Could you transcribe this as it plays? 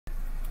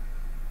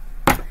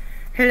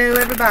Hello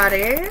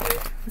everybody,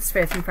 it's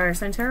Faith from Fire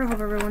Sign Tarot. Hope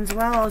everyone's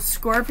well.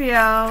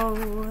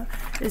 Scorpio,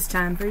 it's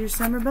time for your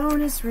summer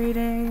bonus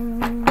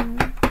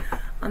reading.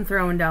 I'm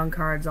throwing down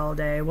cards all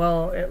day.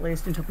 Well, at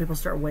least until people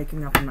start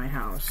waking up in my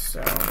house.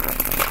 So,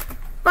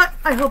 but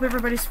I hope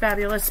everybody's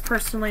fabulous.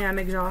 Personally, I'm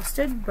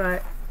exhausted,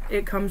 but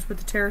it comes with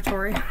the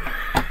territory.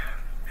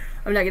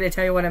 I'm not going to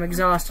tell you what I'm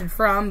exhausted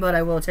from, but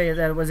I will tell you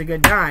that it was a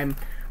good time.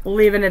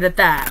 Leaving it at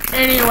that.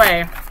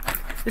 Anyway,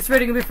 this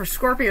reading will be for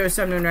Scorpio,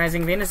 Sun, Moon,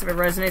 Rising, Venus. If it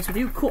resonates with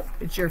you, cool.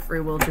 It's your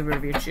free will to do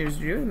whatever you choose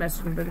to do. The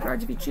message will be the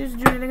cards if you choose to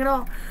do anything at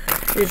all.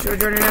 If you're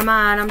joining in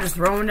mine, I'm just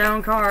throwing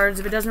down cards.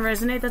 If it doesn't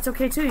resonate, that's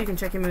okay too. You can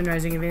check your Moon,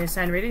 Rising, and Venus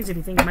sign readings if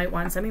you think you might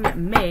want something that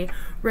may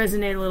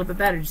resonate a little bit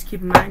better. Just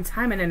keep in mind,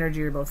 time and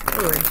energy are both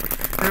fluid.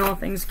 And all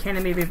things can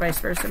and maybe vice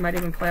versa. It might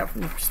even play out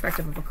from the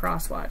perspective of a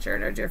cross-watcher.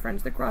 And our dear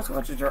friends, the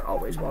cross-watchers are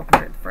always welcome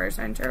here at the Fire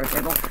Sign Tarot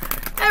table.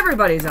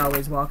 Everybody's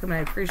always welcome, and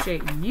I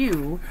appreciate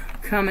you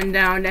coming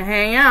down to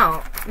hang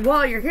out.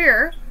 While you're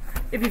here,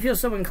 if you feel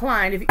so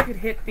inclined, if you could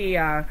hit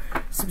the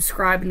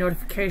subscribe and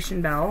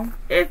notification bell,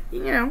 if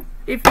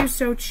you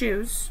so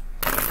choose,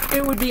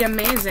 it would be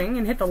amazing.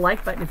 And hit the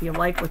like button if you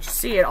like what you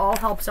see. It all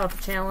helps out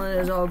the channel, and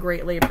it is all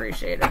greatly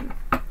appreciated.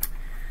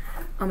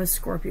 I'm a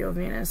Scorpio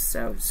Venus,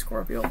 so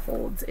Scorpio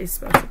holds a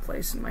special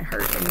place in my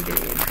heart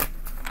indeed.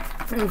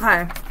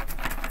 Okay.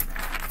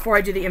 Before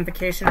I do the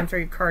invocation and throw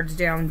your cards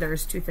down,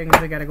 there's two things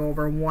I gotta go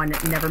over. One,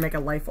 never make a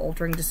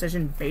life-altering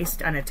decision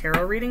based on a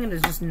tarot reading. It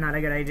is just not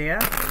a good idea.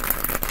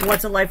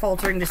 What's a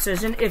life-altering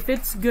decision? If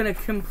it's gonna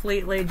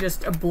completely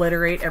just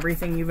obliterate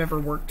everything you've ever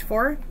worked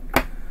for,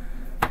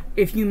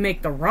 if you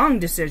make the wrong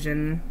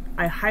decision,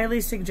 I highly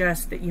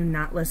suggest that you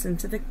not listen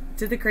to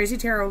the crazy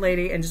tarot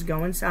lady and just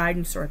go inside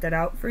and sort that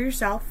out for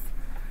yourself.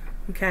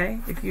 Okay?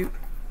 If you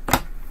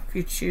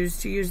choose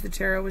to use the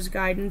tarot as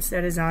guidance,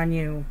 that is on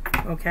you.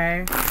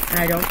 Okay? And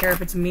I don't care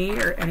if it's me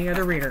or any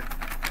other reader.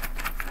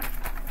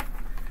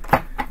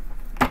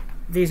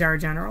 These are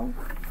general.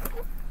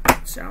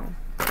 So,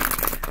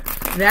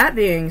 that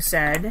being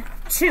said,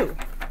 2,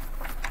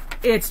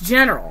 it's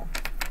general.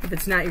 If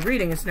it's not your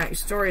reading, it's not your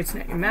story, it's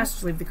not your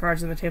message, leave the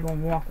cards on the table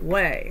and walk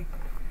away.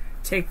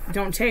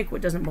 Don't take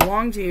what doesn't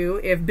belong to you.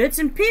 If bits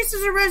and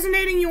pieces are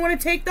resonating, you want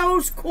to take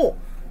those, cool.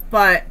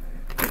 But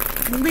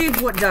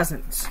leave what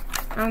doesn't.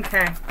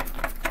 Okay.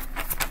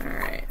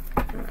 Alright.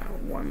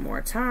 One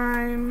more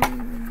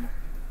time.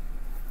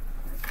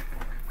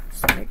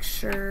 Just make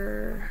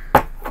sure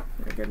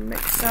we're a good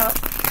mix up.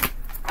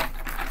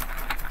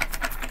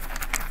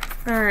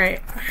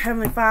 Alright.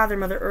 Heavenly Father,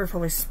 Mother Earth,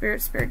 Holy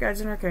Spirit, Spirit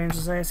Guides, and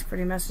Archangels, I ask for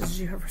any messages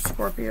you have for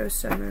Scorpio,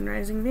 Sun, Moon,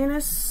 Rising,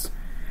 Venus.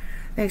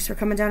 Thanks for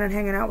coming down and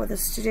hanging out with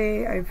us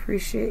today. I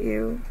appreciate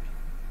you.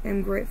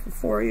 I'm grateful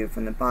for you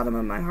from the bottom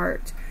of my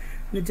heart,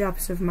 from the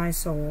depths of my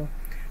soul.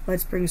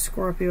 Let's bring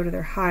Scorpio to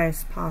their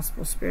highest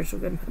possible spiritual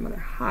good and put them on their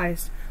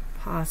highest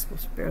possible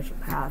spiritual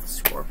path.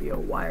 Scorpio,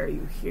 why are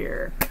you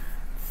here?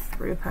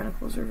 3 of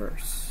Pentacles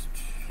reversed.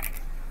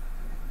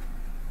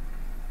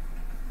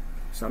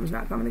 Something's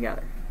not coming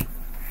together.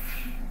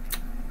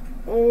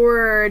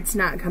 Or it's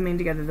not coming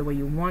together the way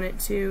you want it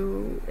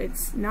to.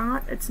 It's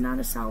not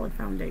a solid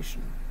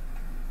foundation.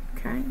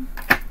 Okay?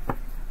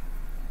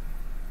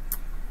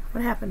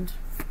 What happened?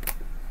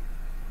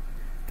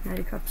 Knight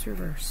of Cups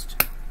reversed.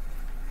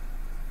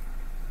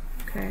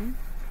 Okay.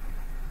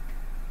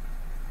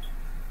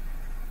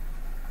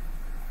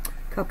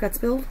 Cup got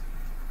spilled?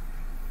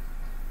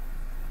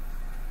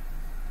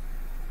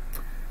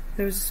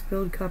 There was a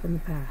spilled cup in the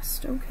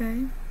past.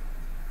 Okay.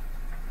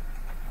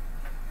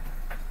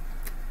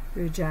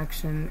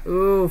 Rejection.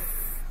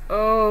 Oof.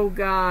 Oh,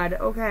 God.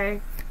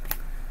 Okay.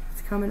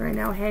 It's coming right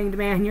now. Hanged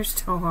Man, you're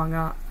still hung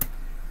up.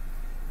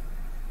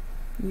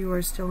 You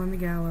are still in the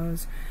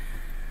gallows.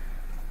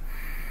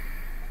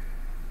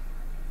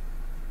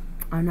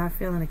 I'm not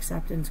feeling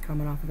acceptance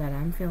coming off of that.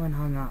 I'm feeling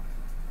hung up.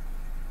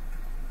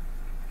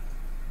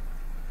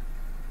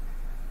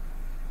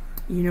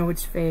 You know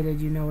it's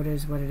faded. You know it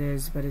is what it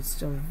is, but it's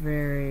still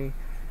very,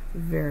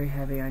 very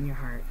heavy on your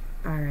heart.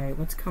 Alright,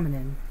 what's coming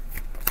in?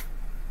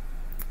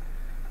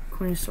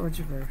 Queen of Swords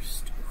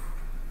reversed.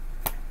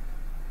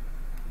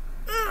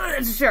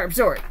 That's a sharp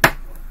sword.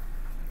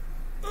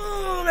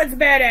 Oh, that's a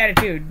bad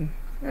attitude.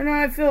 I don't know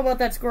how I feel about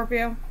that,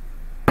 Scorpio.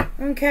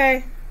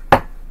 Okay.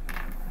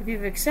 If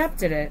you've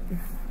accepted it,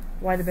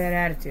 why the bad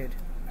attitude?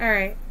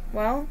 Alright,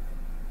 well.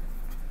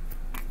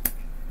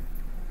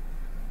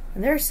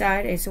 On their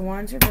side, Ace of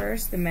Wands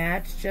reversed. The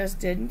match just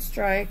didn't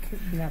strike.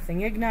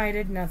 Nothing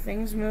ignited.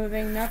 Nothing's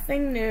moving.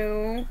 Nothing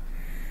new.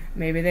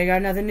 Maybe they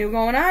got nothing new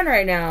going on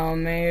right now.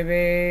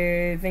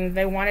 Maybe things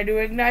they wanted to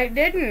ignite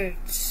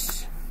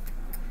didn't.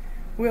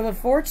 Wheel of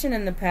Fortune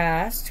in the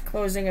past.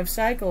 Closing of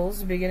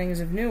cycles.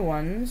 Beginnings of new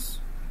ones.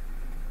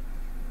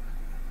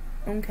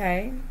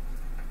 Okay.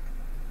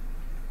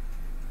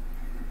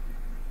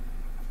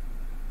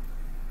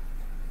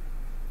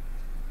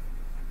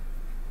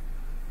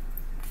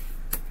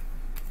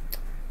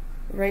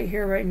 Right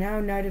here, right now,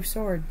 Knight of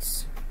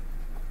Swords.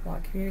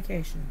 Block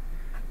communication.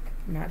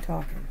 Not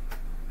talking.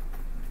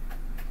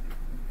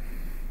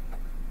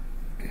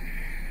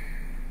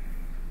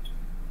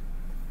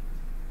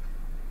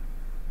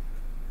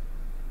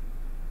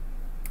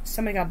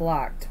 Somebody got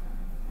blocked.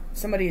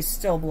 Somebody is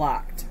still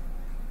blocked.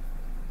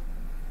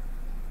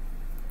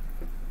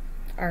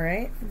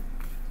 Alright.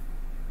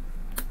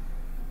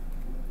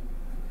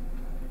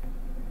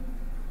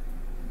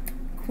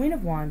 Queen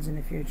of Wands in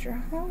the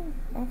future. Oh,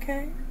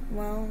 okay.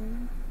 Well,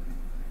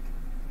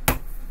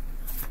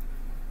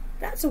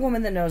 that's a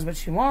woman that knows what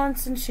she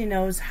wants and she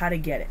knows how to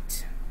get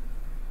it.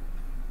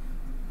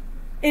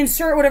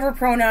 Insert whatever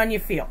pronoun you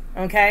feel,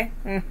 okay?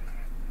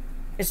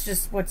 It's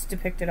just what's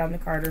depicted on the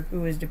card, or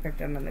who is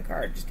depicted on the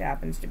card. Just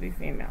happens to be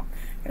female.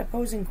 Got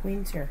opposing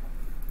queens here.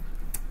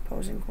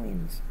 Opposing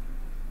queens.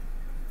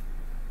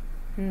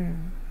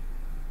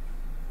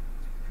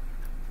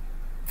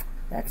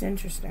 That's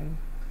interesting.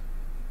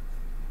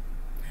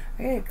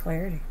 I gotta get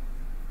clarity.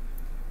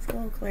 Let's get a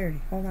little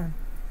clarity. Hold on.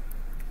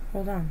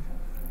 Hold on.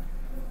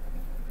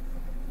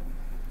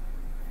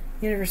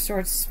 Universe,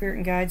 Swords, Spirit,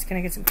 and Guides. Can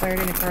I get some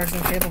clarity in the cards on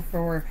the table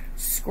for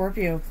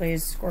Scorpio,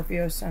 please?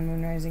 Scorpio, Sun,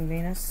 Moon, Rising,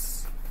 Venus.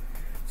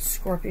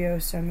 Scorpio,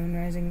 Sun, Moon,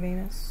 Rising,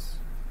 Venus.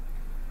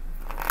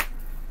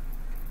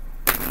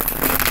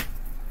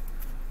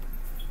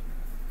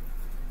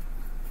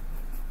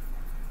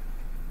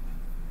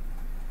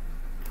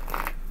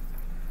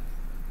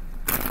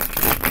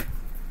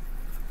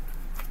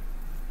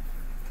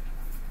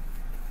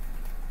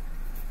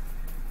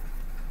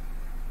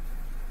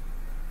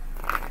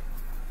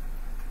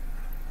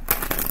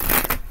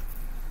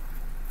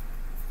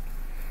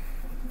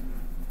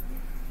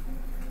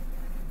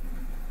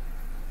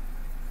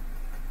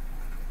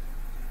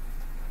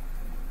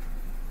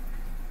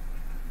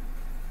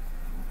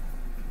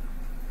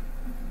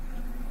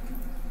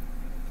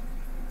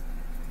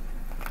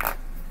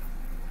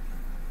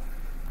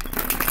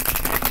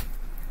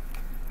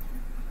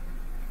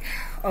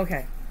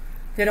 Okay.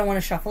 They don't want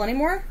to shuffle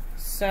anymore,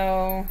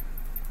 so...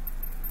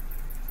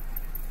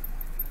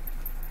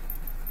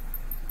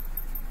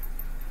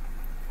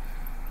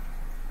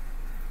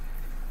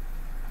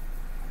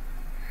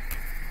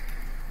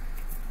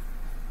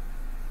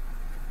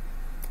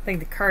 I think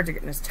the cards are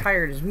getting as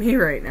tired as me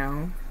right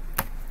now.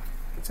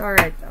 It's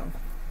alright, though.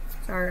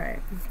 It's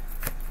alright.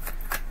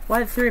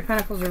 Why the Three of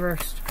Pentacles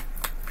reversed?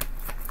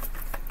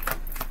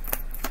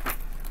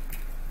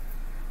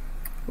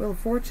 Wheel of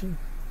Fortune.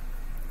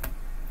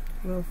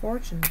 Wheel of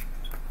Fortune.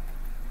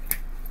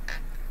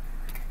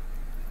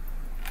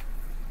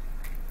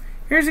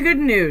 Here's the good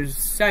news.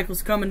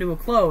 Cycle's coming to a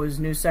close.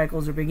 New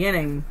cycles are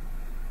beginning.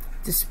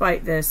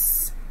 Despite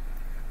this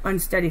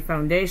unsteady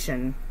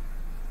foundation,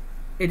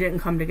 it didn't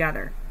come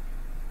together.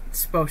 It's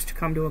supposed to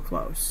come to a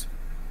close.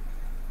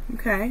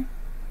 Okay.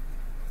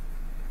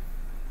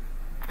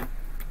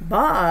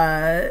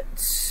 But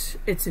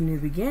it's a new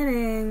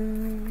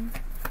beginning.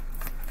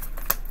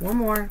 One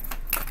more.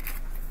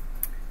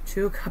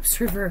 Two of Cups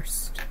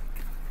reversed.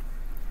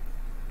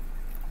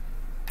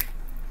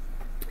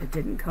 It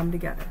didn't come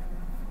together.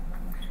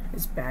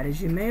 As bad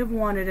as you may have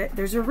wanted it.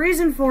 There's a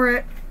reason for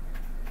it.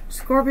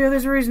 Scorpio,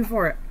 there's a reason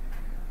for it.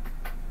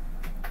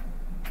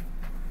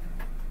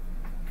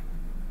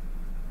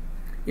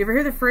 You ever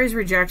hear the phrase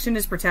rejection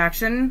is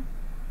protection?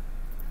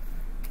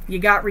 You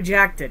got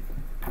rejected.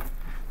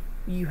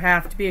 You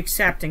have to be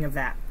accepting of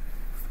that.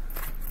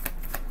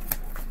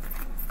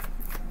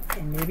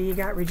 And maybe you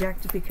got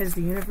rejected because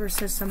the universe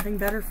has something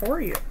better for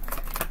you.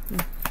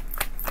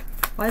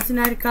 Why is the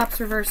Knight of Cups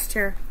reversed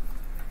here?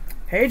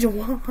 Page of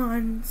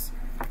Wands.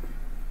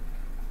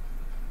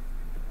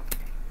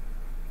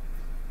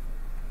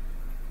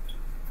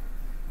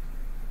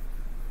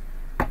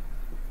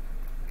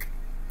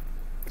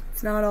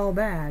 It's not all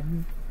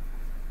bad.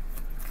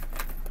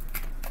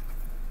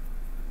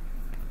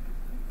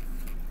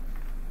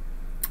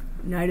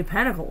 Knight of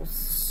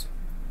Pentacles.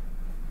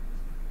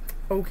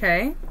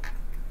 Okay.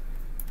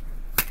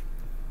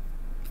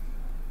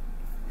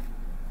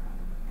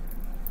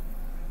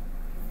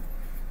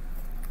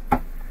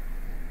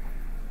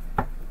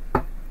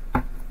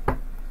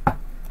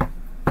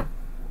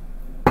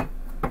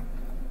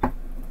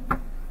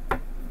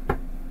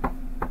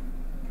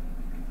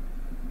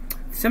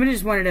 Somebody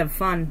just wanted to have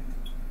fun,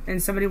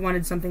 and somebody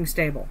wanted something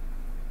stable.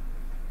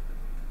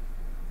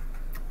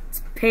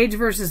 It's Page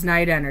versus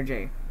Knight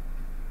energy.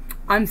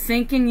 I'm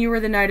thinking you were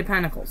the Knight of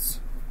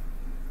Pentacles.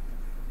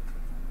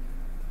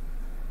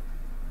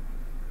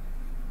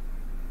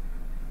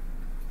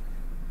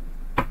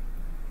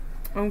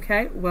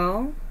 Okay,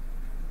 well,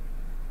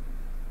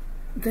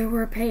 they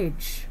were a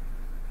page.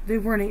 They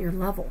weren't at your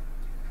level.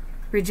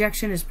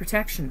 Rejection is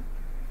protection.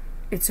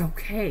 It's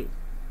okay.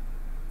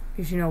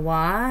 Because you know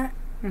what?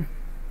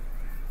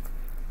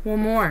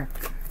 One more.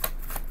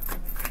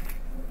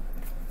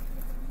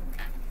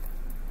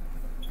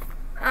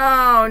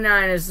 Oh,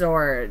 Nine of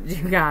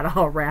Swords. You got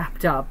all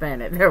wrapped up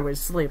in it. There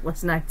was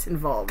sleepless nights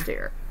involved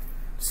here.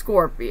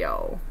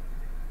 Scorpio.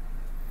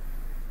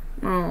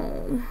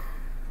 Oh.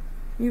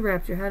 You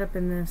wrapped your head up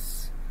in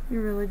this. You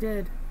really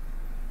did.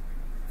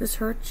 This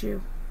hurt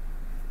you.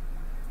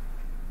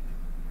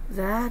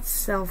 That's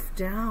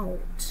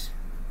self-doubt.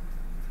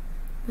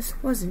 This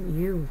wasn't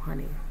you,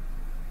 honey.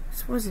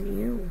 This wasn't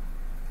you.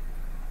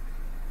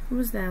 It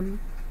was them.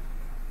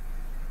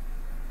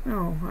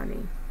 Oh,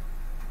 honey.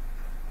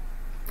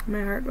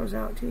 My heart goes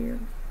out to you.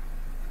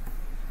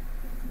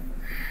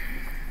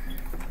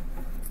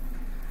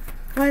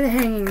 Why the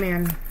Hanging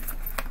Man?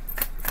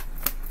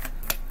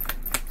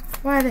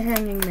 Why the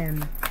Hanging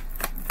Man?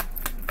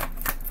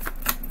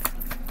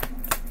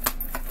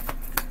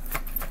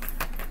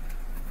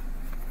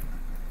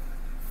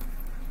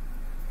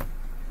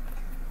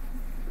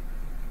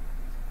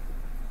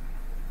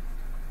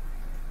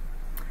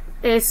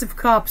 Ace of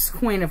Cups,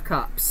 Queen of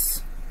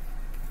Cups.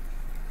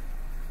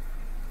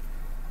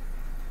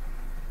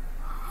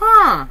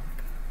 Huh.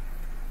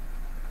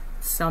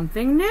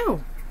 Something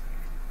new.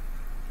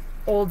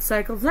 Old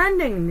cycles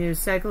ending, new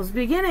cycles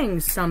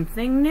beginning.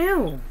 Something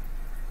new.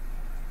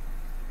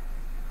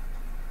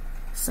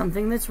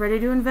 Something that's ready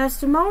to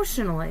invest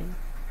emotionally.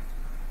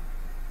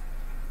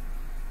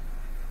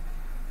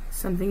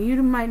 Something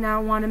you might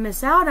not want to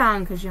miss out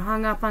on because you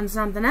hung up on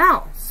something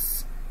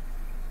else.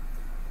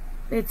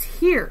 It's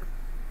here.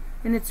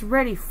 And it's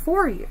ready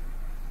for you.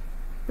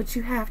 But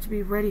you have to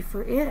be ready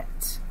for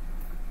it.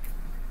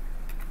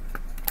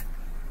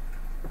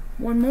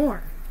 One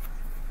more.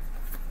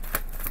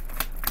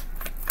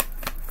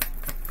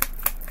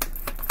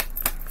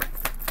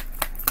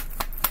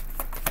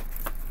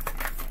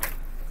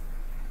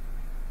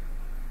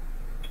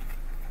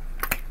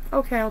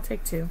 Okay, I'll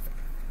take two.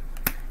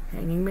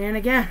 Hanging Man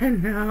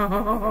again.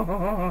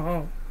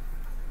 No.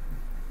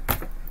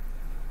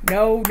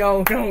 No,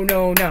 no, no,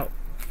 no, no.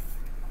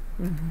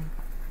 Mm-hmm.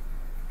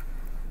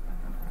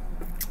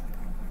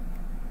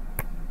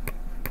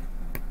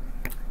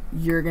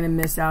 You're gonna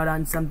miss out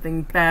on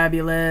something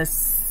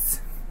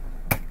fabulous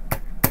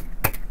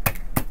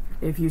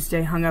if you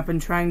stay hung up in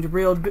trying to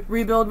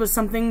rebuild with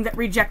something that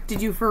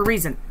rejected you for a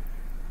reason.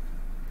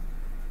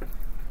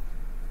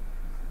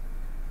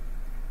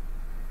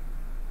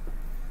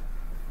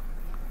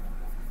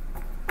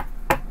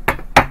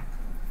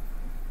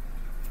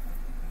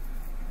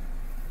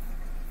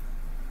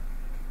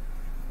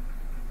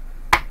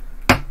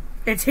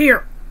 It's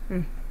here.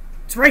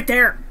 It's right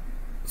there.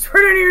 It's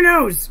right under your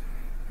nose.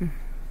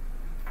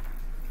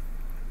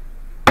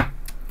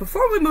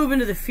 Before we move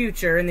into the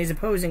future and these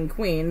opposing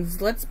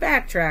queens, let's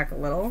backtrack a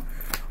little.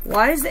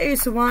 Why is the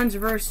Ace of Wands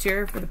reversed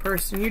here for the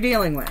person you're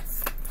dealing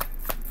with?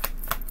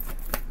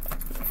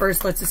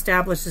 First, let's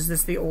establish, is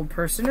this the old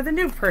person or the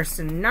new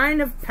person?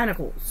 Nine of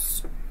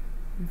Pentacles.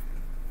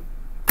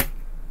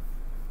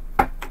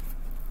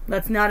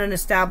 That's not an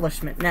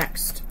establishment.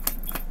 Next.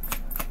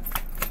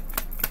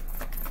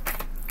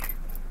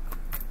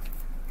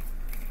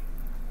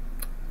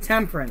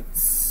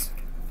 Temperance.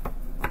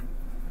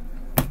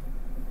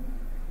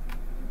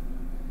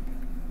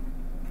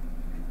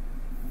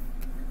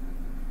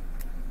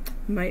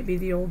 Might be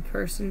the old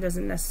person,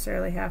 doesn't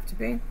necessarily have to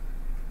be.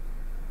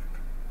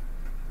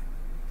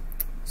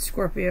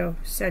 Scorpio,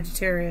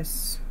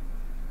 Sagittarius,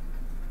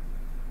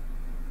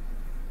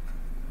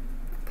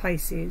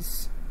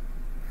 Pisces.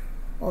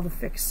 All the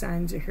fixed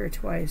signs are here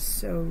twice,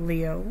 so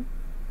Leo.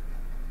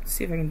 Let's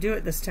see if I can do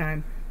it this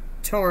time.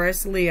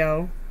 Taurus,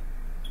 Leo,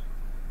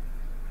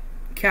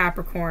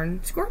 Capricorn,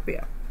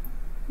 Scorpio.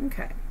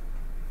 Okay.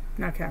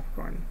 Not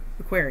Capricorn.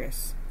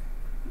 Aquarius.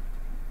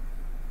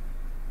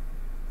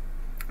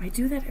 I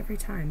do that every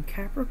time.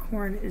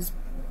 Capricorn is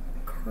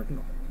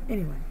cardinal.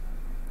 Anyway.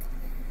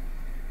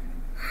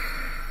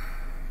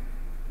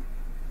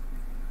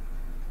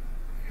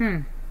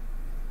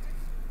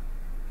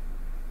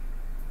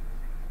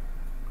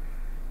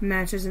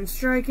 Match isn't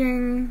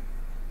striking.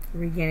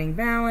 Regaining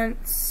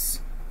balance.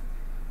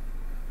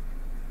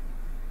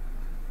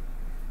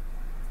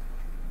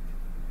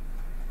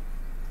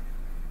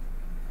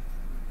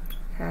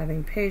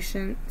 Having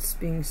patience,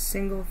 being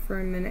single for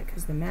a minute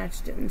because the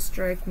match didn't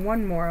strike.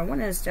 One more. I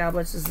want to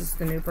establish, is this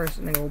the new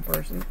person, the old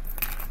person?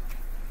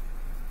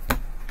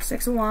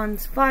 Six of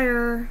Wands,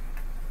 fire.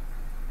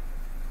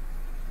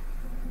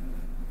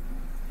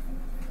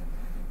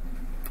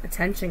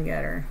 Attention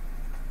getter.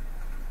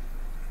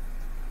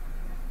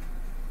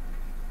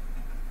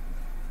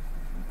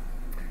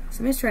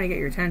 Somebody's trying to get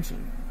your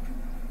attention.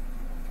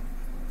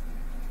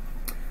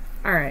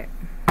 Alright.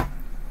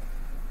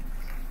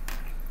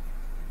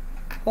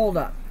 Hold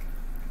up.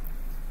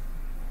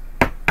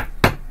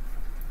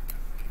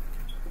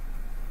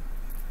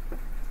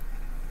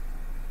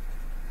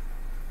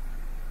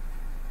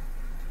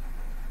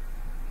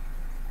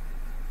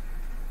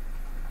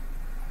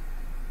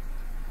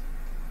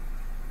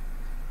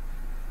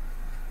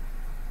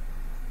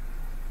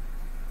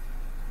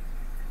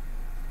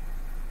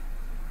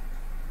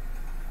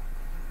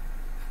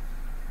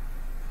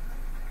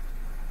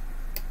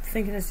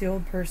 Thinking it's the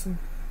old person.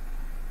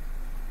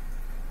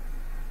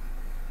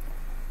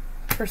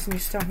 Person you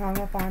still hung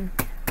up on.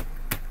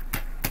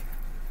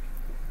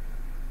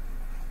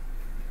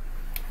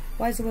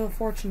 Why is the Wheel of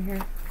Fortune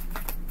here?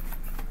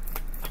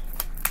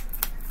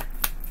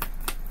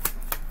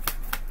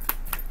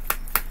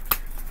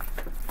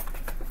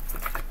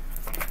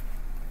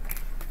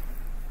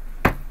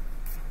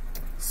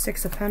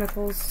 Six of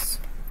Pentacles,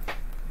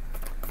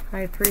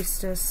 High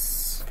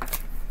Priestess,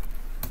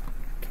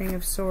 King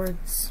of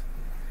Swords.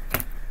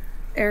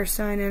 Air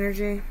sign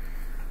energy.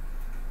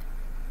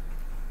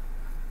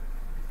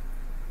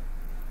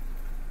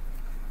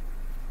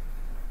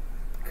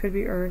 Could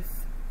be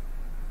Earth.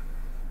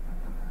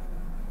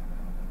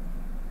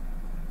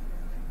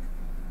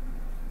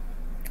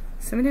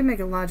 Somebody didn't make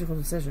a logical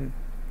decision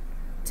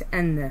to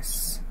end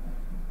this.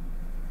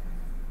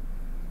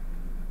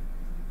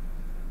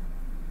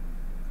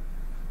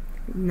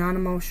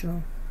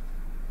 Non-emotional.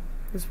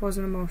 This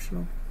wasn't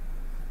emotional.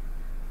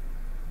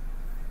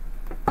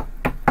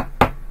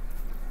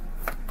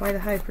 Why the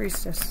High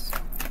Priestess?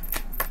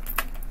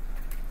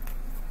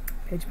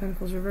 Page of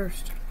Pentacles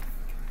reversed.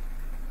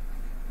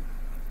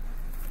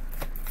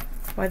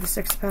 Why the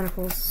Six of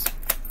Pentacles?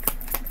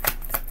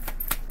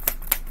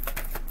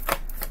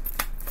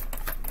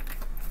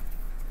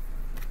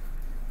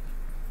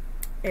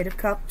 Eight of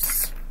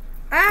Cups.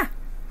 Ah!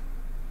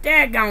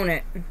 Daggone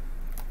it!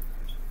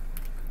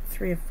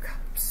 Three of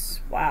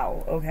Cups.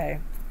 Wow, okay.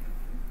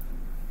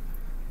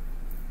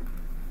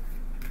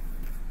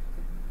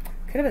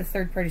 Could have been a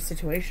third-party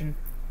situation.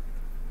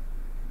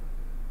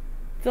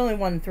 It's only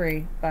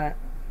 1-3, but...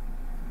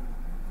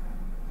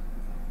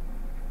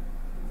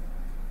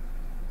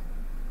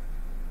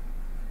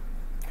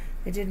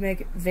 They did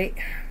make...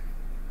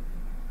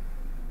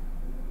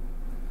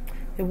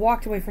 They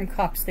walked away from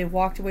cups. They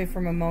walked away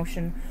from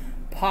emotion.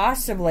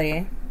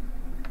 Possibly.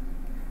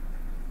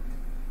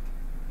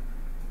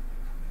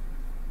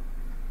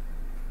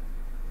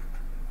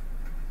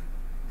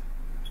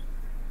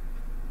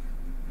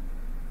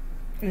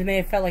 They may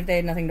have felt like they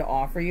had nothing to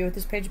offer you with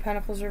this Page of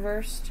Pentacles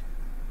reversed.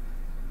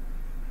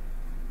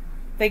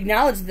 They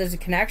acknowledge that there's a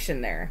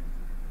connection there.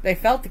 They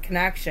felt the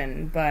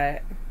connection,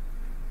 but...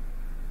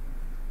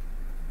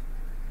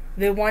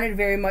 They wanted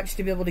very much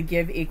to be able to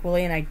give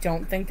equally, and I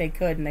don't think they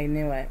could, and they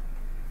knew it.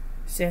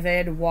 So they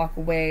had to walk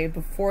away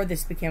before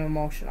this became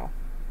emotional.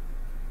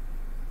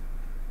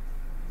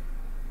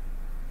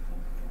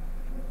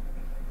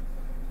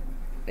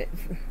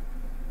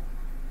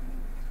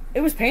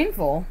 It was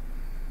painful.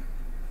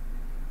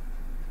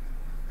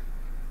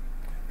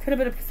 Could have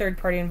been a third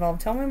party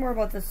involved. Tell me more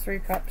about this Three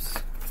Cups.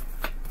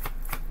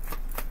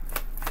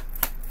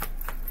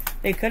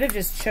 They could have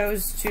just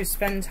chose to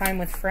spend time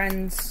with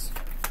friends.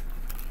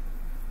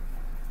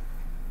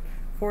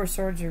 Four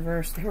Swords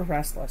reversed. They were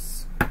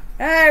restless.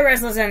 Hey,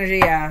 restless energy.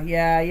 Yeah.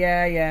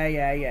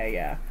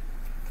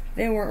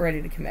 They weren't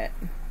ready to commit.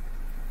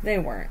 They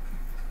weren't.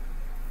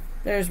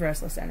 There's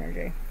restless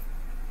energy.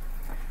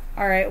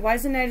 Alright, why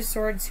is the Knight of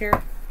Swords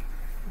here?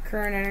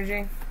 Current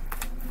energy.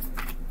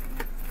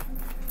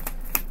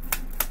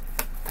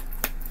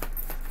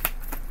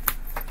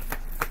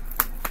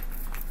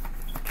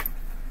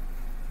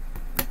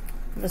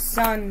 The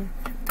Sun.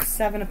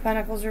 Seven of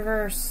Pentacles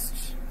reversed.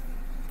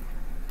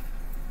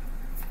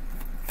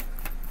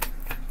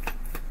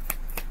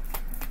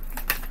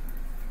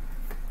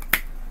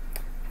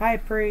 High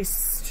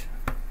Priest.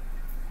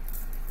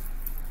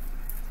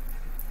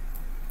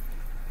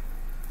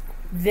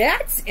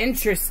 That's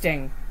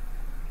interesting.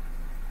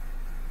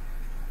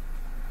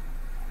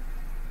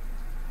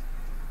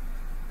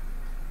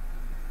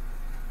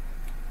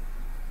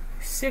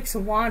 Six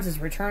of Wands is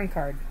return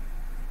card.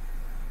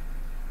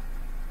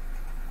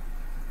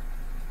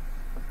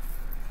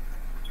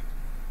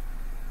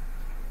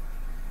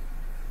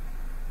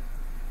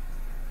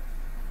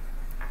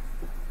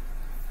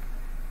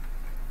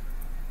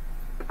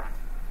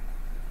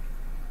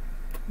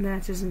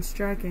 Matches and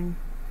striking.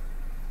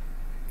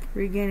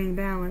 Regaining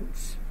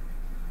balance.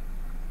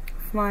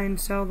 Flying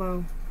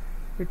solo.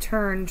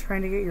 Return,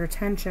 trying to get your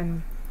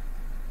attention.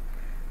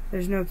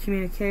 There's no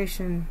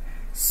communication.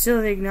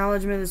 Still the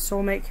acknowledgement of the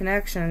soulmate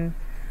connection.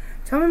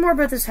 Tell me more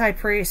about this High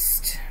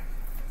Priest.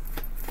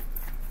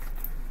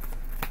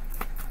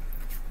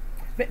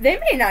 But they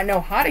may not know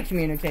how to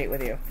communicate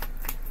with you.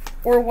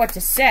 Or what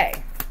to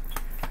say.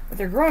 But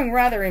they're growing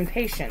rather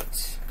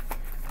impatient.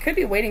 Could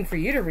be waiting for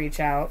you to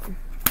reach out.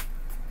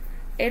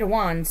 Eight of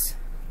Wands.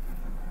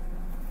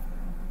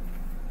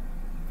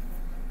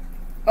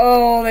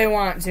 Oh, they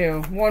want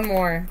to. One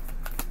more.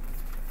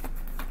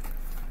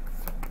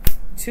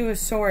 Two of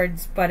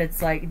Swords, but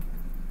it's like,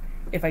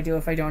 if I do,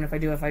 if I don't, if I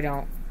do, if I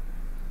don't.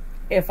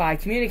 If I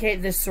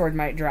communicate, this sword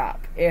might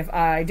drop. If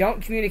I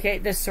don't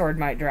communicate, this sword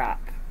might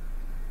drop.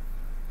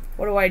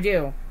 What do I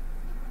do?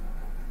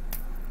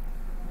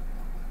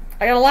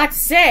 I got a lot to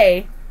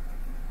say,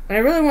 and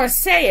I really want to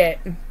say it,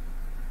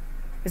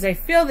 because I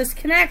feel this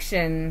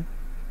connection.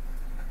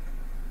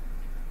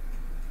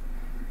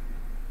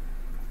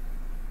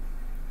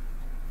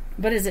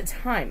 But is it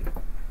time?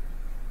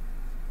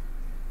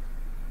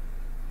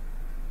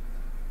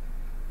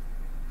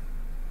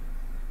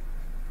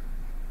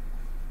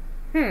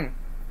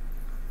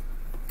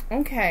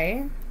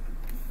 Okay.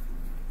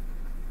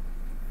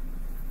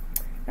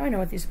 Now I know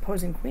what these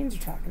opposing queens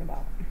are talking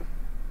about.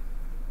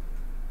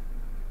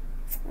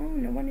 Oh,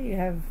 no wonder you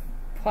have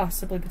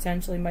possibly,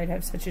 potentially, might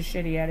have such a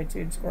shitty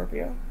attitude,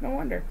 Scorpio. No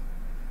wonder.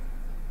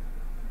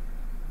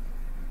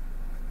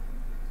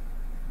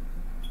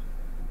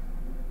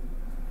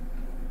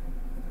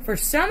 For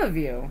some of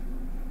you,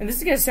 and this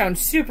is going to sound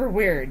super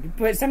weird,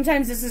 but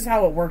sometimes this is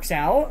how it works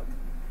out.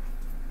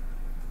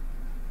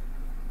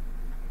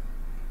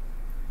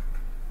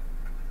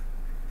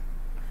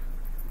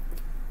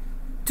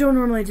 Don't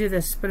normally do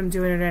this, but I'm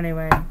doing it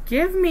anyway.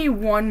 Give me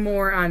one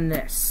more on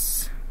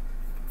this.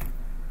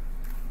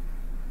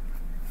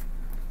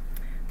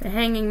 The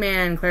Hanging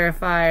Man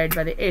clarified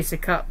by the Ace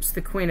of Cups,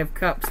 the Queen of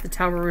Cups, the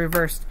Tower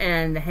reversed,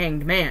 and the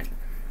Hanged Man.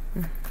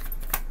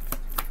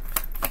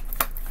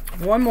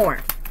 One more.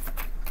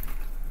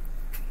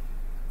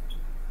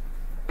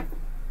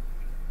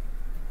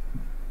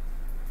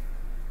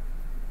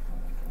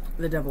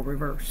 The Devil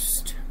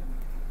reversed.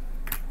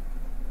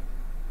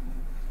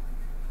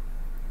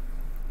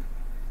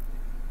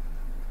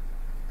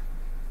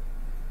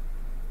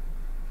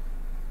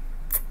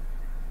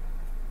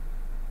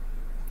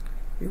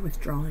 You're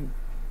withdrawing.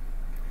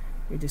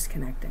 You're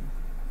disconnecting.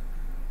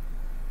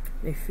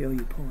 They feel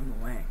you pulling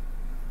away.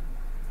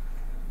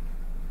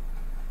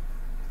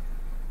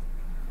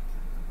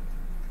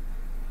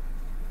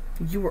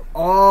 You were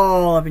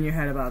all up in your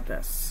head about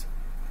this.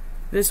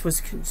 This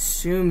was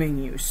consuming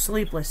you.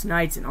 Sleepless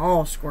nights and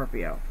all,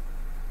 Scorpio.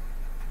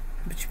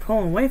 But you're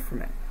pulling away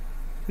from it.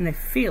 And they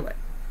feel it.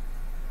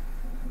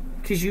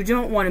 Because you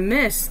don't want to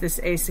miss this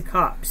Ace of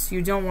Cups.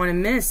 You don't want to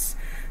miss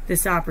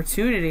this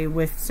opportunity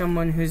with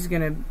someone who's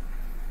going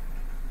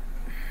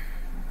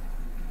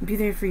to be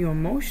there for you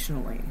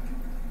emotionally.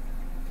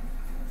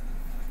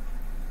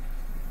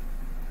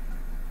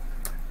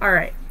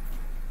 Alright.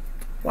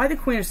 Why the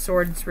Queen of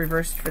Swords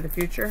reversed for the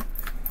future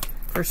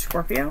for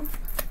Scorpio?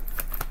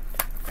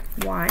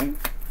 Why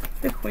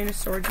the Queen of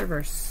Swords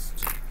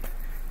reversed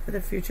for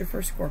the future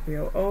for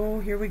Scorpio?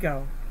 Oh, here we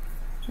go.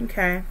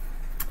 Okay.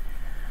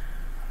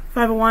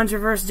 Five of Wands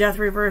reversed, Death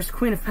reversed,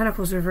 Queen of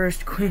Pentacles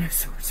reversed, Queen of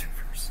Swords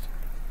reversed.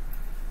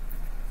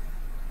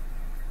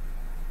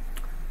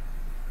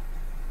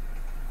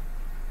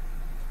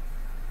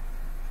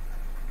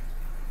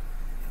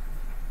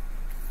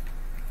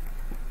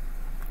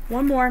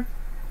 One more.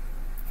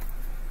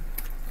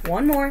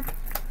 One more.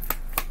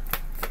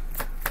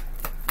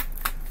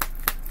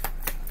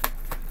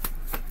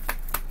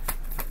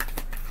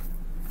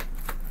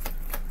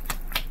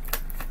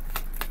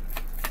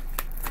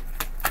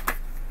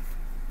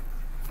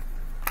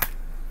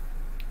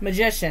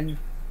 Magician.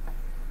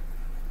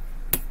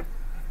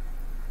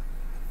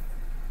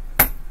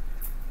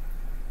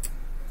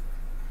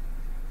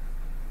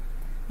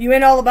 You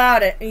ain't all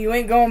about it, and you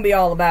ain't gonna be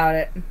all about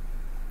it.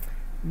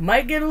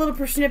 Might get a little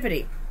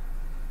persnippety.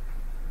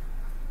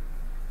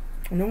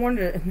 No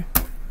wonder.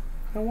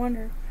 No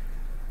wonder.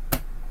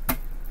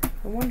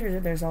 No wonder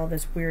that there's all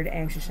this weird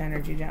anxious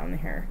energy down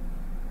here.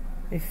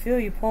 They feel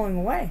you pulling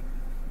away.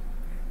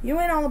 You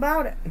ain't all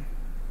about it.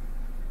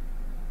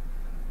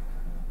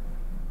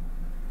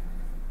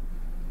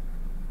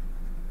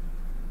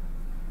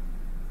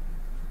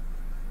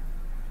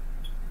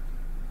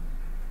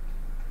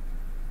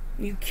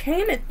 You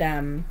came at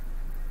them.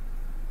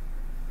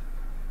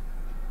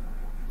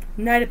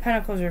 Knight of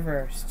Pentacles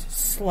reversed.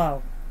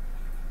 Slow.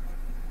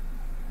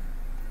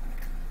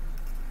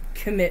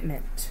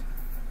 Commitment.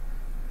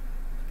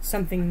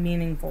 Something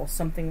meaningful.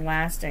 Something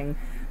lasting.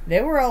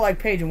 They were all like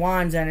Page of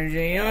Wands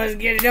energy. You know, let's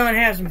get it done and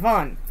have some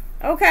fun.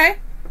 Okay.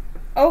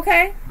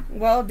 Okay.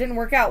 Well, it didn't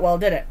work out well,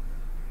 did it?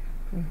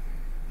 You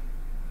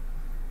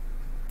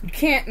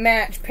can't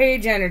match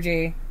Page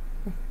energy.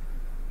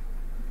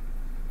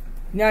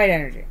 Knight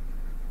energy.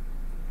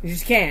 You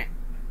just can't.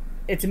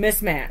 It's a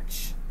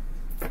mismatch.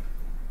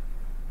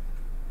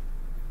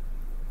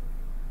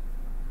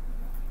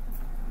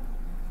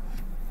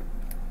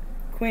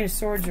 Queen of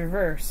Swords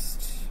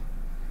reversed.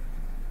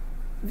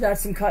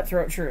 That's some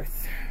cutthroat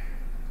truth.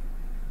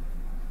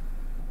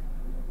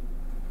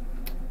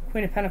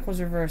 Queen of Pentacles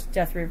reversed.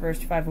 Death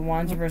reversed. Five of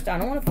Wands reversed. I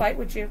don't want to fight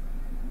with you.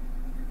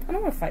 I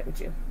don't want to fight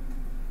with you.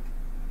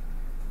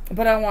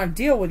 But I don't want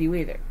to deal with you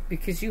either.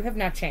 Because you have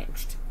not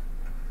changed.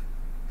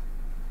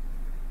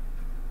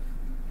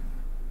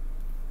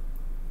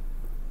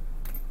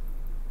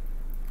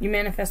 You're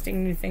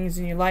manifesting new things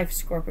in your life,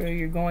 Scorpio.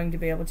 You're going to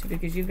be able to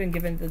because you've been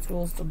given the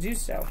tools to do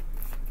so.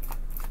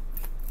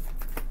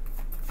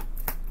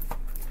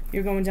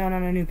 You're going down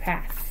on a new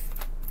path.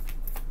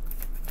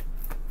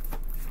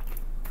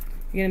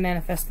 You're going to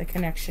manifest the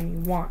connection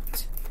you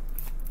want.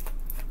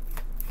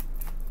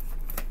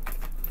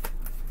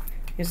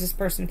 Because this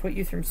person put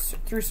you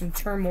through some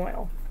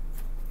turmoil.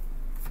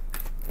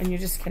 And you're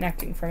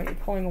disconnecting from it. You're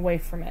pulling away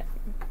from it.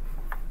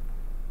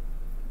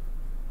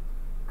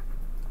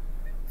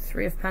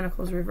 Three of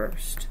Pentacles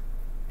reversed.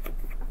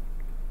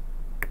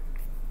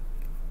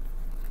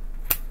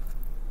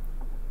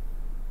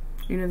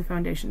 You know the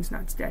foundation's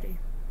not steady.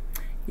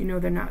 You know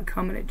they're not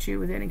coming at you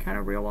with any kind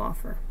of real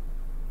offer.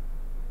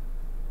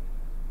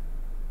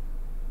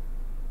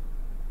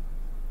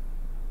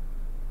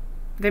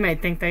 They may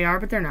think they are,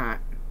 but they're not.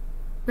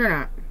 They're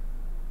not.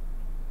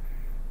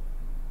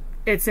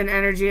 It's an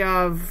energy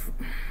of,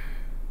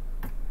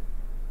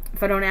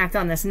 if I don't act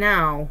on this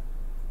now,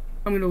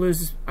 I'm gonna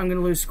lose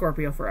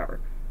Scorpio forever.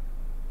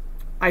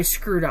 I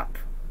screwed up.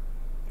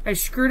 I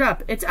screwed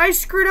up. It's I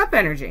screwed up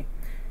energy.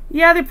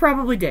 Yeah, they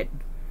probably did.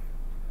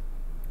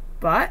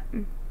 But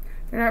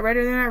they're not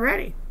ready, they're not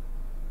ready.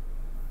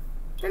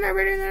 They're not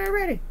ready, they're not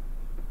ready.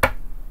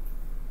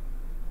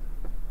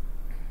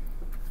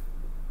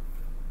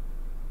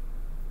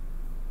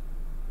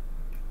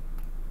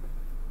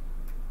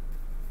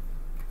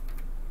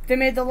 They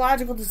made the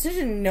logical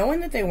decision knowing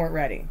that they weren't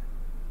ready.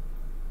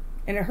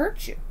 And it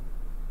hurts you.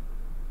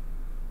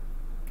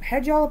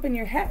 Had you all up in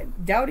your head,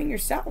 doubting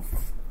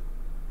yourself.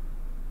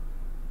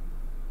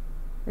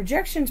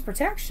 Rejection's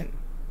protection.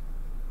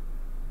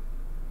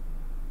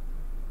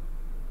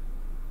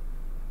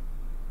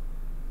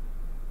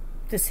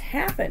 This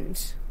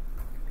happened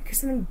because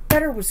something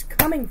better was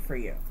coming for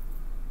you.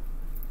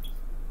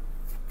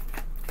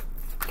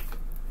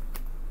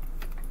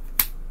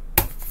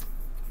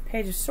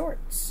 Page of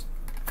Swords.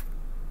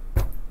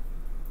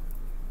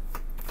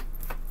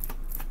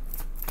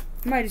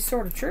 Mighty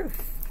Sword of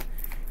Truth.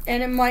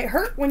 And it might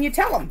hurt when you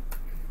tell them.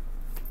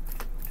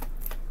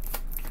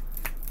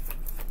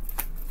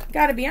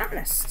 Gotta be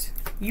honest.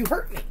 You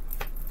hurt me.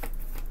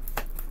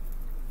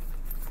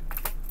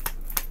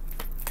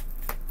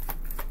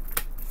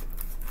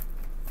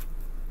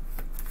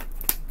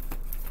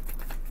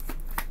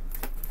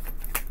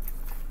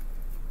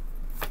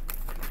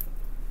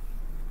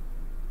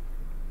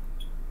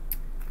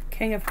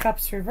 King of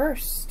Cups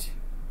reversed.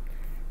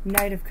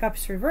 Knight of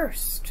Cups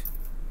reversed.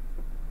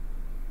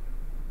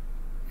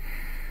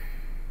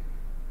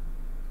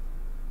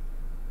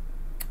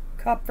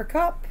 Cup for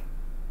cup.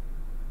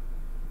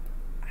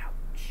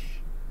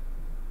 Ouch.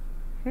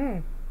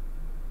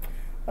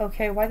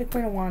 Okay, why the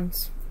Queen of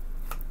Wands?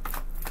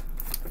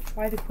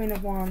 Why the Queen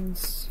of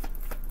Wands?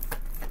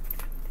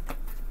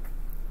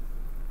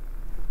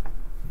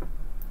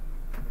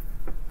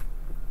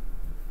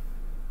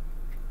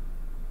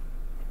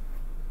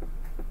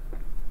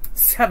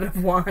 Seven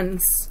of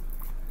Wands.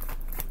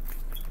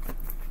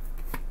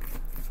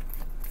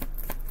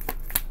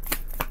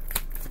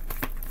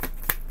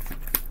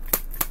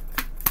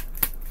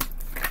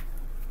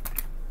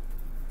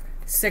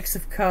 Six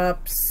of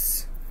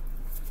Cups.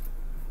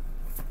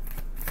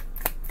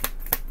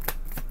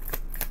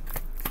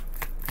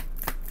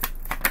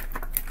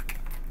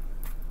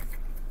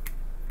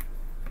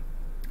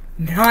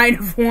 Nine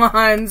of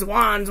Wands.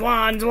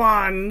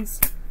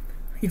 Wands.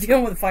 You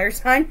dealing with a fire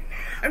sign?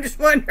 I'm just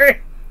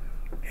wondering.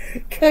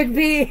 Could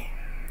be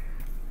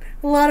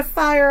a lot of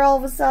fire all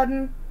of a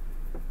sudden.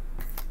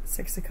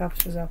 Six of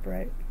Cups was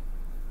upright.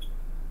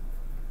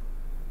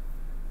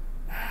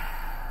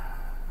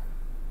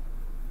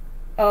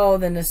 Oh,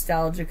 the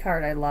nostalgia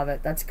card. I love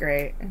it. That's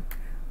great.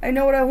 I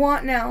know what I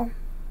want now.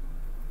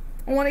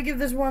 I want to give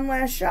this one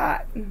last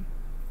shot.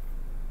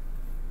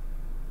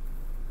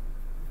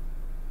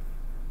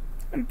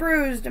 I'm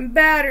bruised. I'm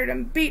battered.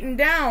 I'm beaten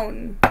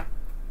down.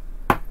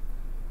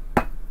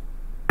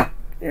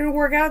 It didn't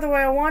work out the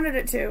way I wanted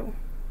it to.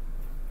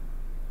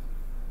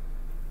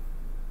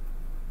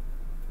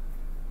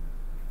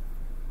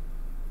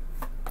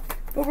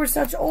 But we're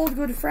such old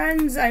good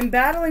friends. I'm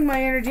battling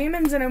my inner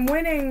demons and I'm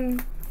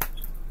winning.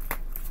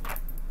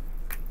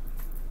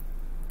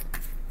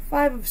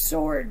 Five of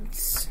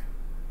Swords.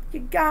 You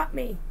got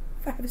me.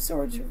 Five of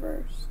Swords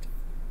reversed.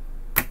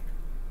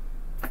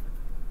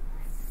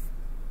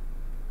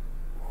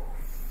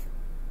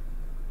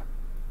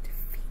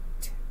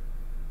 Defeat.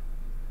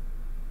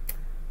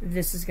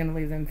 This is going to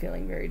leave them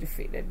feeling very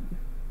defeated.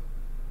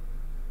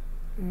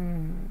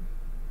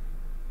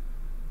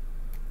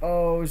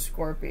 Oh,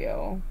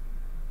 Scorpio.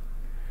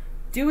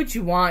 Do what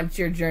you want. It's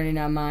your journey,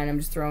 not mine. I'm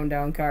just throwing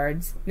down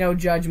cards. No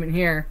judgment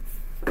here.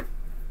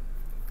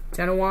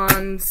 Ten of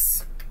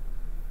Wands.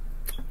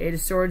 Eight of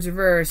Swords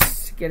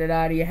reversed. Get it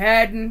out of your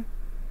head.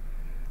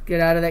 Get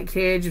out of that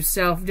cage of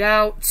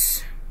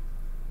self-doubt.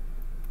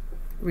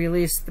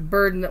 Release the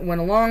burden that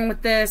went along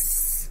with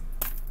this.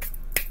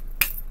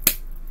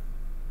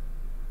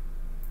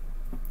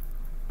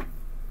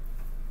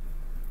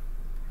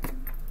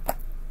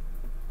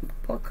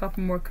 Pull a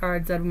couple more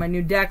cards out of my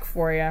new deck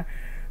for you.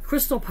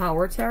 Crystal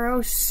Power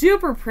Tarot.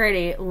 Super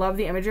pretty. Love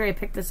the imagery. I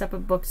picked this up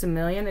at Books A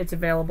Million. It's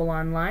available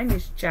online. You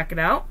should check it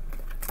out.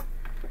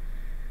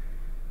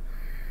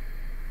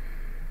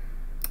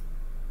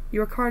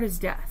 Your card is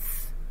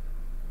Death.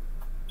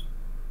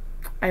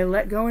 I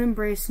let go and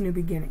embrace new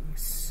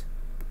beginnings.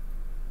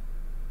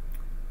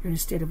 You're in a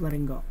state of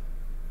letting go.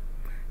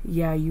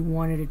 Yeah, you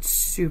wanted it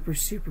super,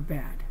 super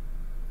bad.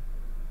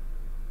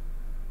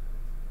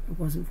 It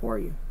wasn't for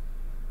you.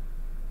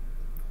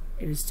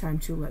 It is time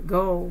to let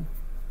go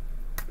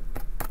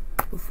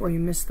before you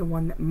miss the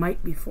one that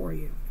might be for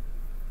you.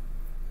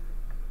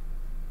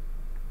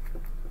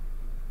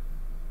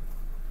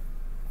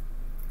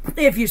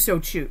 If you so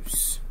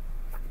choose.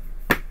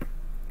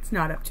 It's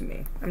not up to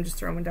me. I'm just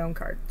throwing down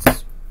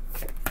cards.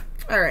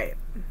 Alright.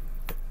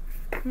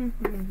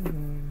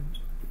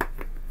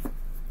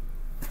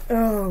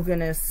 Oh,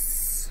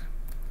 goodness.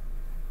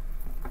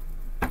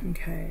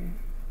 Okay.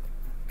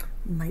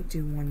 Might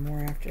do one more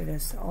after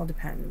this. It all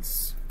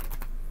depends.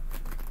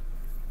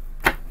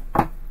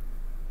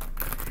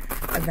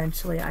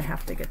 eventually I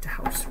have to get to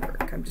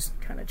housework. I'm just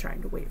kind of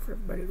trying to wait for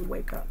everybody to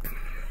wake up.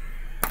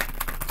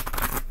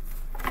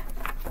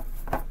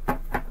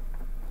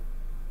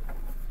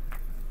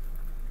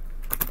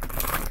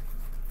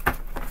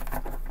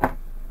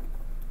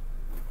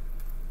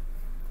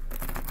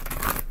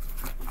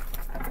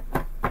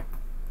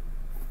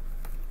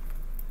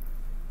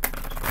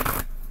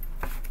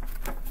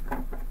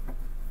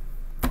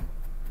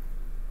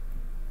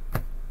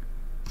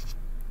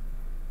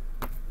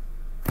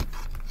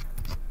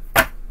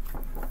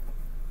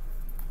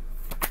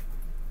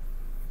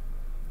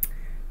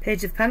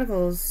 Page of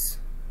Pentacles.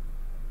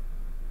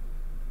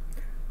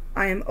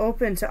 I am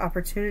open to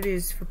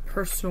opportunities for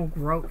personal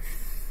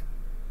growth.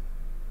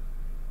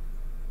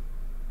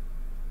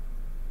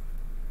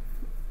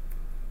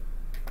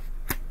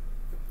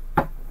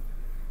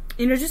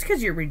 You know, just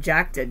because you're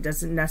rejected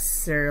doesn't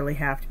necessarily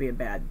have to be a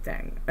bad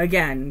thing.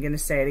 Again, I'm going to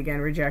say it again,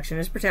 rejection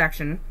is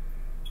protection.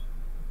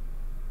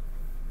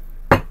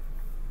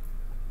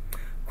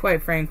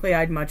 Quite frankly,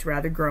 I'd much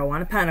rather grow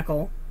on a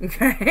pentacle.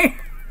 Okay?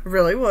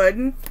 Really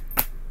would.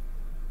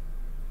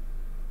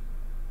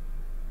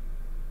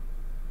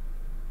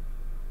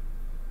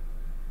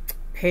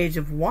 Page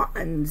of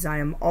Wands. I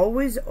am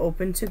always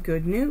open to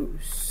good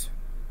news.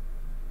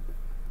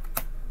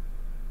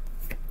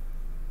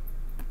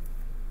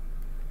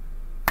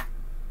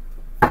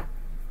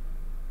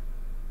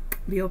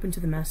 Be open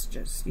to the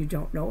messages. You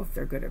don't know if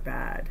they're good or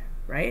bad,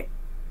 right?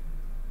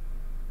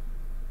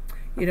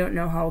 You don't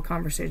know how a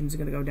conversation is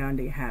going to go down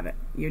until you have it.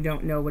 You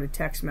don't know what a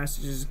text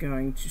message is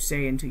going to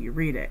say until you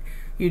read it.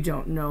 You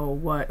don't know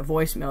what a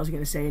voicemail is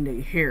going to say until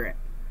you hear it.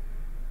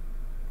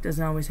 It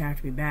doesn't always have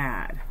to be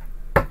bad.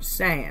 Just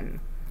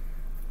saying.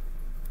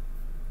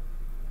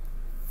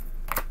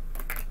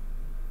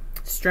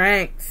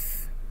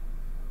 Strength.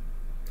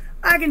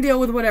 I can deal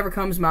with whatever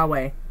comes my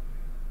way.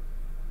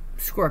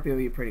 Scorpio,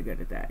 you're pretty good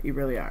at that. You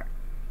really are.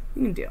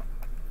 You can deal.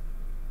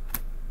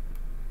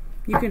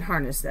 You can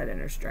harness that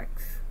inner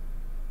strength.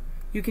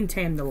 You can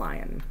tame the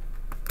lion.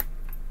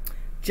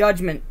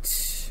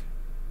 Judgment.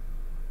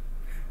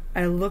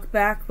 I look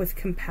back with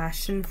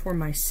compassion for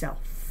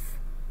myself.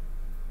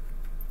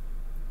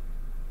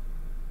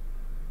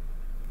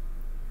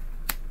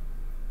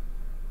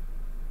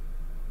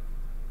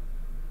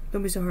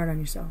 Don't be so hard on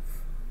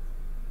yourself.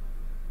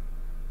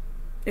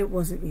 It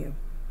wasn't you.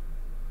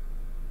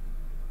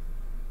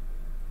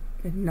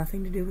 It had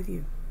nothing to do with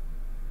you.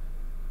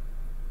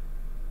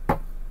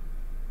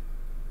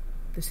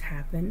 This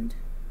happened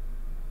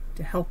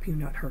to help you,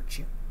 not hurt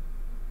you.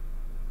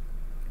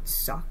 It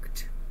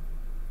sucked.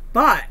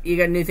 But you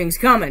got new things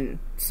coming.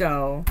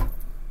 So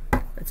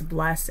that's a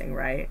blessing,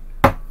 right?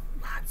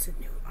 Lots of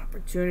new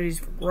opportunities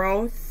for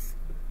growth.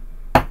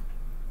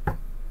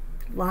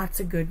 Lots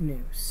of good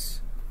news.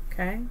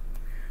 Okay?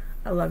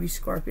 I love you,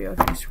 Scorpio.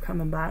 Thanks for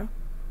coming by.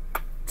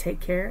 Take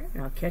care,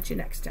 and I'll catch you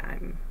next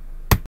time.